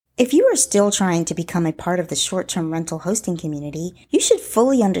If you are still trying to become a part of the short-term rental hosting community, you should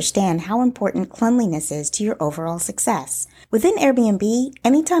fully understand how important cleanliness is to your overall success. Within Airbnb,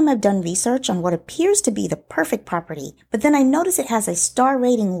 anytime I've done research on what appears to be the perfect property, but then I notice it has a star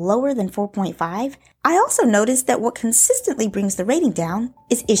rating lower than 4.5, I also notice that what consistently brings the rating down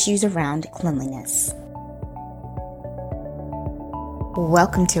is issues around cleanliness.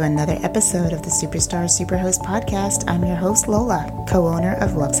 Welcome to another episode of the Superstar Superhost podcast. I'm your host, Lola, co-owner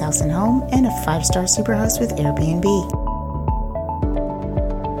of Lux House & Home and a 5-star superhost with Airbnb.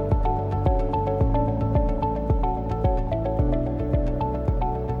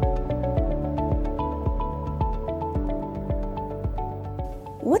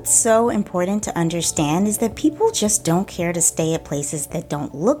 What's so important to understand is that people just don't care to stay at places that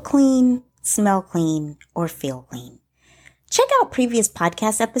don't look clean, smell clean, or feel clean. Check out previous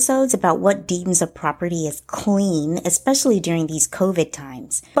podcast episodes about what deems a property as clean, especially during these COVID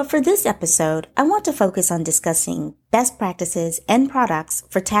times. But for this episode, I want to focus on discussing best practices and products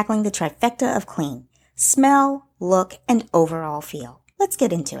for tackling the trifecta of clean: smell, look, and overall feel. Let's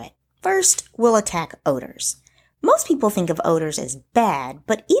get into it. First, we'll attack odors. Most people think of odors as bad,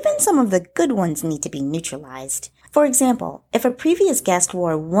 but even some of the good ones need to be neutralized. For example, if a previous guest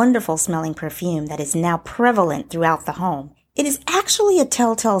wore a wonderful smelling perfume that is now prevalent throughout the home, it is actually a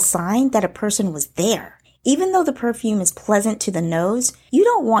telltale sign that a person was there. Even though the perfume is pleasant to the nose, you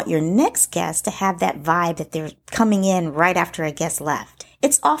don't want your next guest to have that vibe that they're coming in right after a guest left.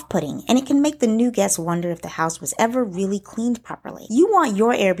 It's off-putting, and it can make the new guest wonder if the house was ever really cleaned properly. You want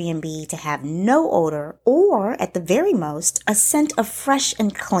your Airbnb to have no odor, or at the very most, a scent of fresh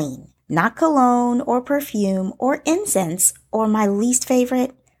and clean. Not cologne or perfume or incense, or my least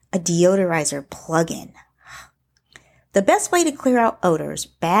favorite, a deodorizer plug-in. The best way to clear out odors,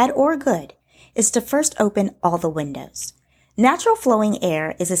 bad or good, is to first open all the windows. Natural flowing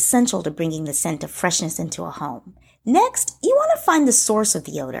air is essential to bringing the scent of freshness into a home. Next, you want to find the source of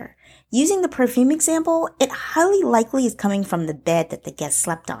the odor. Using the perfume example, it highly likely is coming from the bed that the guest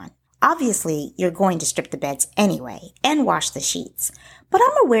slept on. Obviously, you're going to strip the beds anyway and wash the sheets. But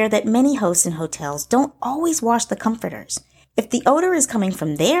I'm aware that many hosts and hotels don't always wash the comforters. If the odor is coming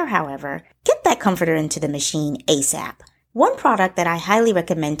from there, however, get that comforter into the machine ASAP. One product that I highly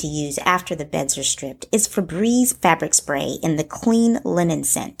recommend to use after the beds are stripped is Febreze fabric spray in the clean linen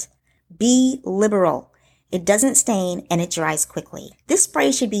scent. Be liberal. It doesn't stain and it dries quickly. This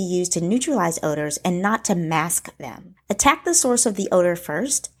spray should be used to neutralize odors and not to mask them. Attack the source of the odor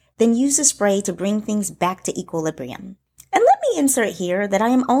first, then use the spray to bring things back to equilibrium. And let me insert here that I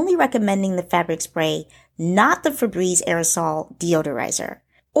am only recommending the fabric spray, not the Febreze aerosol deodorizer,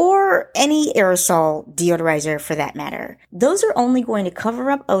 or any aerosol deodorizer for that matter. Those are only going to cover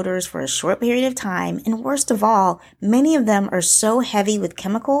up odors for a short period of time, and worst of all, many of them are so heavy with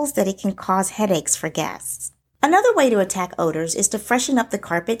chemicals that it can cause headaches for guests. Another way to attack odors is to freshen up the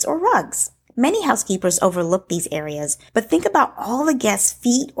carpets or rugs. Many housekeepers overlook these areas, but think about all the guests'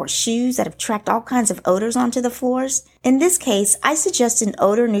 feet or shoes that have tracked all kinds of odors onto the floors. In this case, I suggest an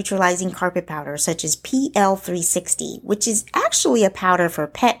odor-neutralizing carpet powder such as PL360, which is actually a powder for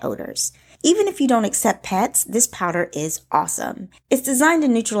pet odors. Even if you don't accept pets, this powder is awesome. It's designed to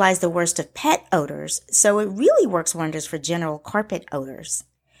neutralize the worst of pet odors, so it really works wonders for general carpet odors.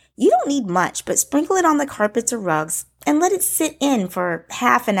 You don't need much, but sprinkle it on the carpets or rugs and let it sit in for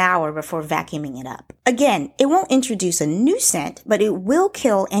half an hour before vacuuming it up. Again, it won't introduce a new scent, but it will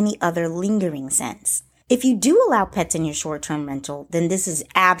kill any other lingering scents. If you do allow pets in your short-term rental, then this is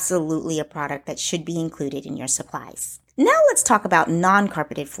absolutely a product that should be included in your supplies. Now let's talk about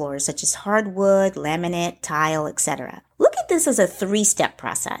non-carpeted floors such as hardwood, laminate, tile, etc. Look at this as a 3-step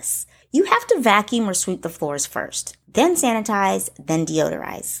process. You have to vacuum or sweep the floors first, then sanitize, then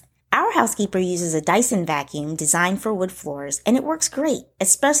deodorize. Our housekeeper uses a Dyson vacuum designed for wood floors, and it works great,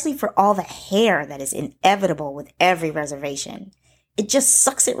 especially for all the hair that is inevitable with every reservation. It just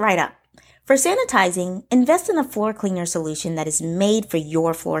sucks it right up. For sanitizing, invest in a floor cleaner solution that is made for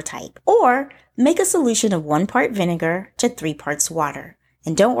your floor type, or make a solution of 1 part vinegar to 3 parts water.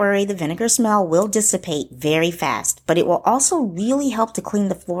 And don't worry, the vinegar smell will dissipate very fast, but it will also really help to clean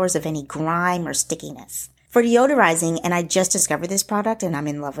the floors of any grime or stickiness. For deodorizing, and I just discovered this product and I'm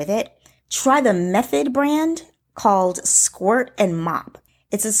in love with it, try the Method brand called Squirt and Mop.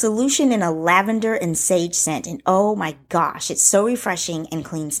 It's a solution in a lavender and sage scent, and oh my gosh, it's so refreshing and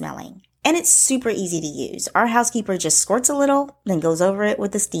clean smelling. And it's super easy to use. Our housekeeper just squirts a little, then goes over it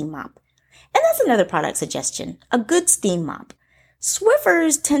with a steam mop. And that's another product suggestion, a good steam mop.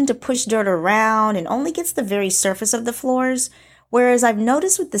 Swiffers tend to push dirt around and only gets the very surface of the floors, whereas I've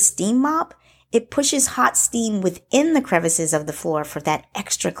noticed with the steam mop, It pushes hot steam within the crevices of the floor for that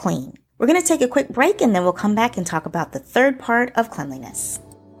extra clean. We're going to take a quick break and then we'll come back and talk about the third part of cleanliness.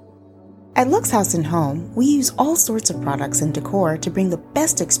 At Lux House & Home, we use all sorts of products and decor to bring the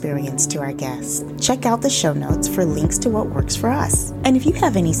best experience to our guests. Check out the show notes for links to what works for us. And if you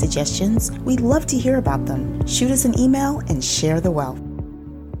have any suggestions, we'd love to hear about them. Shoot us an email and share the wealth.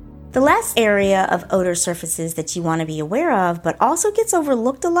 The last area of odor surfaces that you want to be aware of, but also gets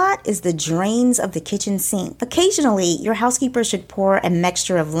overlooked a lot, is the drains of the kitchen sink. Occasionally, your housekeeper should pour a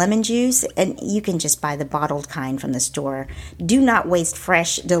mixture of lemon juice, and you can just buy the bottled kind from the store. Do not waste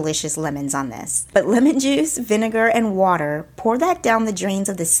fresh, delicious lemons on this. But lemon juice, vinegar, and water, pour that down the drains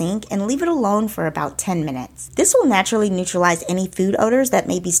of the sink and leave it alone for about 10 minutes. This will naturally neutralize any food odors that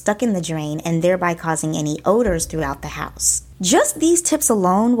may be stuck in the drain and thereby causing any odors throughout the house. Just these tips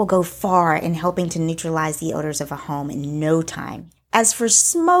alone will go far in helping to neutralize the odors of a home in no time. As for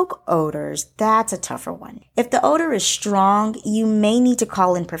smoke odors, that's a tougher one. If the odor is strong, you may need to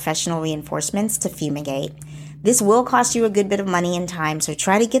call in professional reinforcements to fumigate. This will cost you a good bit of money and time, so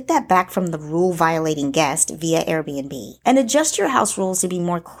try to get that back from the rule-violating guest via Airbnb. And adjust your house rules to be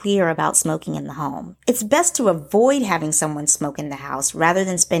more clear about smoking in the home. It's best to avoid having someone smoke in the house rather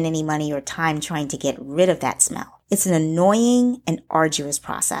than spend any money or time trying to get rid of that smell. It's an annoying and arduous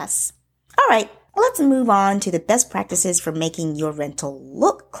process. All right, let's move on to the best practices for making your rental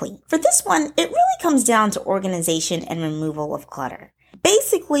look clean. For this one, it really comes down to organization and removal of clutter.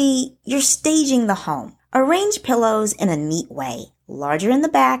 Basically, you're staging the home. Arrange pillows in a neat way, larger in the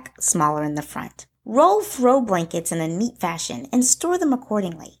back, smaller in the front. Roll throw blankets in a neat fashion and store them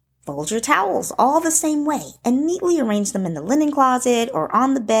accordingly. Fold your towels all the same way and neatly arrange them in the linen closet or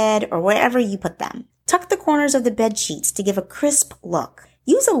on the bed or wherever you put them. Tuck the corners of the bed sheets to give a crisp look.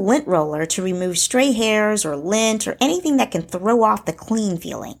 Use a lint roller to remove stray hairs or lint or anything that can throw off the clean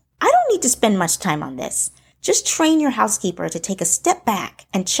feeling. I don't need to spend much time on this. Just train your housekeeper to take a step back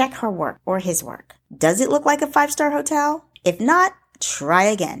and check her work or his work. Does it look like a 5-star hotel? If not, try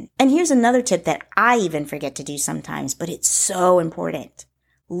again. And here's another tip that I even forget to do sometimes, but it's so important.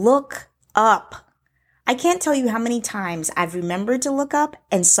 Look up. I can't tell you how many times I've remembered to look up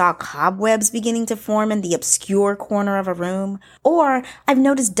and saw cobwebs beginning to form in the obscure corner of a room, or I've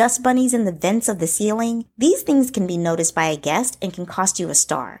noticed dust bunnies in the vents of the ceiling. These things can be noticed by a guest and can cost you a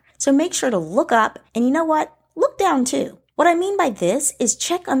star. So make sure to look up, and you know what? Look down too. What I mean by this is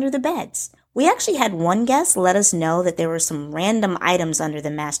check under the beds. We actually had one guest let us know that there were some random items under the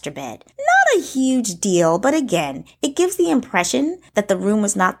master bed. Not a huge deal, but again, it gives the impression that the room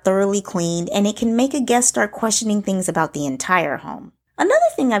was not thoroughly cleaned, and it can make a guest start questioning things about the entire home. Another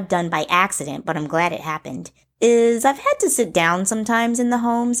thing I've done by accident, but I'm glad it happened, is I've had to sit down sometimes in the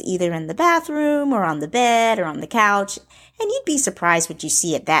homes, either in the bathroom or on the bed or on the couch, and you'd be surprised what you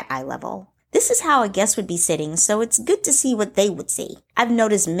see at that eye level. This is how a guest would be sitting, so it's good to see what they would see. I've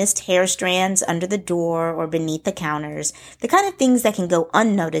noticed missed hair strands under the door or beneath the counters, the kind of things that can go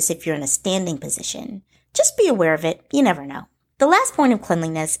unnoticed if you're in a standing position. Just be aware of it, you never know. The last point of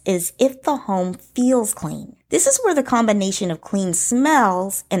cleanliness is if the home feels clean. This is where the combination of clean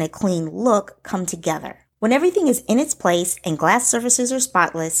smells and a clean look come together. When everything is in its place and glass surfaces are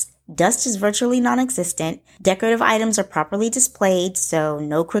spotless, dust is virtually non-existent, decorative items are properly displayed, so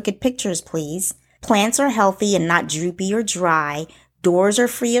no crooked pictures please, plants are healthy and not droopy or dry, doors are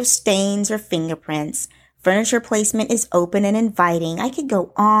free of stains or fingerprints, furniture placement is open and inviting. I could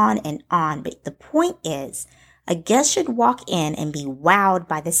go on, but the point is, a guest should walk in and be wowed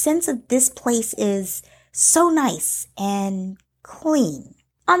by the sense of this place is so nice and clean.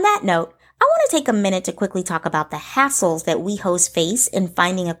 On that note, I want to take a minute to quickly talk about the hassles that we hosts face in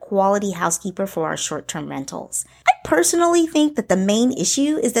finding a quality housekeeper for our short-term rentals. I personally think that the main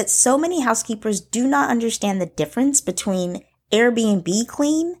issue is that so many housekeepers do not understand the difference between Airbnb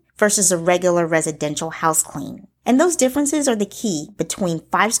clean versus a regular residential house clean. And those differences are the key between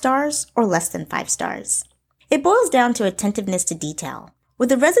 5 stars or less than 5 stars. It boils down to attentiveness to detail.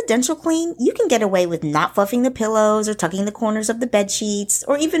 With a residential clean, you can get away with not fluffing the pillows or tucking the corners of the bed sheets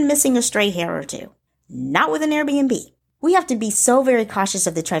or even missing a stray hair or two. Not with an Airbnb. We have to be so very cautious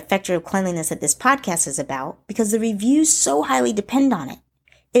of the trifecta of cleanliness that this podcast is about because the reviews so highly depend on it.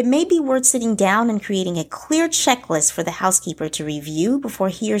 It may be worth sitting down and creating a clear checklist for the housekeeper to review before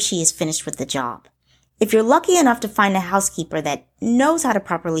he or she is finished with the job. If you're lucky enough to find a housekeeper that knows how to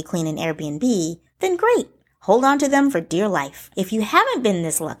properly clean an Airbnb, then great. Hold on to them for dear life. If you haven't been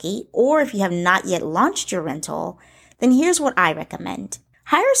this lucky, or if you have not yet launched your rental, then here's what I recommend.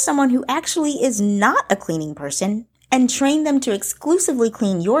 Hire someone who actually is not a cleaning person and train them to exclusively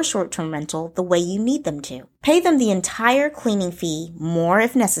clean your short-term rental the way you need them to. Pay them the entire cleaning fee, more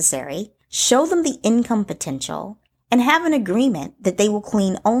if necessary. show them the income potential, and have an agreement that they will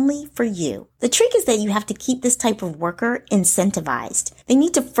clean only for you. The trick is that you have to keep this type of worker incentivized. They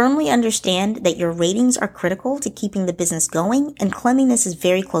need to firmly understand that your ratings are critical to keeping the business going, and cleanliness is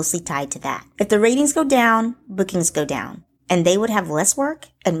very closely tied to that. If the ratings go down, bookings go down, and they would have less work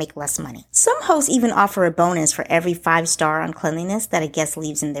and make less money. Some hosts even offer a bonus for every 5-star on cleanliness that a guest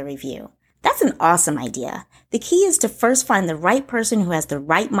leaves in their review. That's an awesome idea. The key is to first find the right person who has the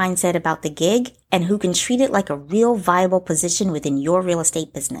right mindset about the gig and who can treat it like a real viable position within your real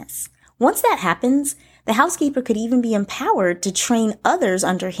estate business. Once that happens, the housekeeper could even be empowered to train others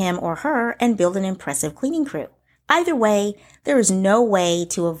under him or her and build an impressive cleaning crew. Either way, there is no way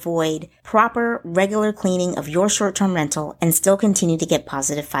to avoid proper, regular cleaning of your short-term rental and still continue to get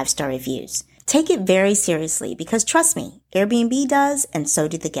positive 5-star reviews. Take it very seriously because trust me, Airbnb does and so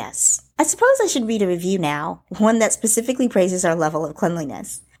do the guests. I suppose I should read a review now, one that specifically praises our level of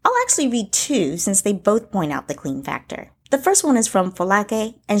cleanliness. I'll actually read 2 since they both point out the clean factor. The first one is from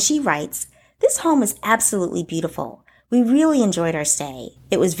Folake, and she writes, "This home is absolutely beautiful. We really enjoyed our stay.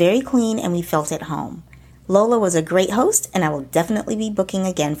 It was very clean and we felt at home. Lola was a great host and I will definitely be booking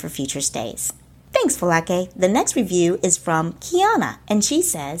again for future stays." Thanks, Folake. The next review is from Kiana, and she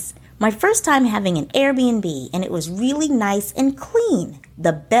says, "My first time having an Airbnb and it was really nice and clean.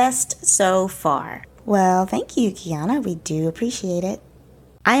 The best so far." Well, thank you, Kiana. We do appreciate it.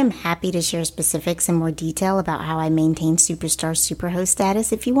 I am happy to share specifics in more detail about how I maintain Superstar Superhost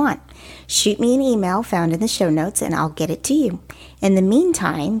status if you want. Shoot me an email found in the show notes and I'll get it to you. In the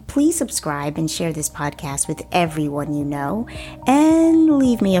meantime, please subscribe and share this podcast with everyone you know and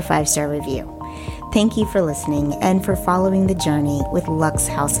leave me a 5-star review. Thank you for listening and for following the journey with Lux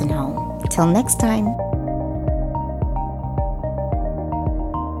House and Home. Till next time.